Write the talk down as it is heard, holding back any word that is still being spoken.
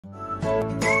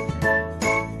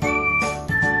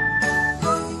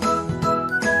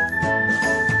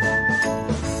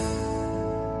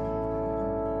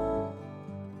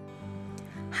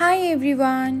Hi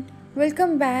everyone,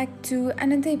 welcome back to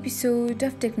another episode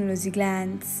of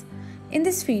Technologyglance. In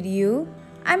this video,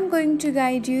 I'm going to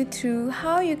guide you through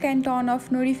how you can turn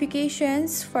off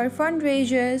notifications for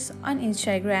fundraisers on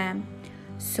Instagram.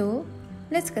 So,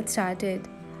 let's get started.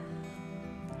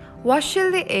 Watch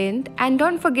till the end and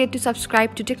don't forget to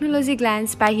subscribe to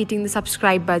Technologyglance by hitting the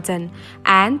subscribe button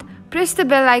and press the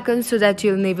bell icon so that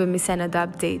you'll never miss another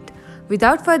update.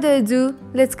 Without further ado,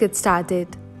 let's get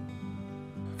started.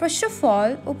 First of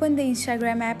all, open the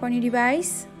Instagram app on your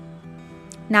device.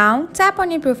 Now, tap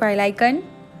on your profile icon.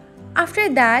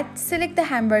 After that, select the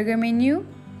hamburger menu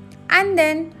and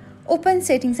then open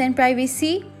Settings and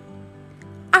Privacy.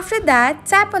 After that,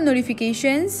 tap on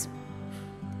Notifications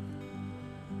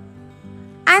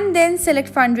and then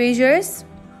select Fundraisers.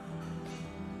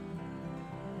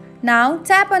 Now,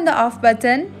 tap on the Off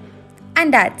button.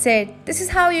 And that's it. This is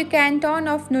how you can turn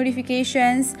off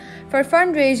notifications for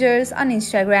fundraisers on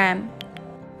Instagram.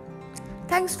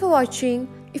 Thanks for watching.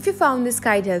 If you found this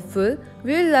guide helpful,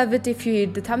 we will love it if you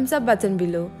hit the thumbs up button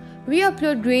below. We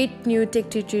upload great new tech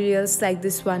tutorials like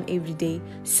this one every day.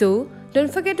 So,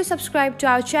 don't forget to subscribe to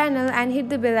our channel and hit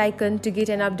the bell icon to get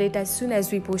an update as soon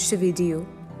as we post a video.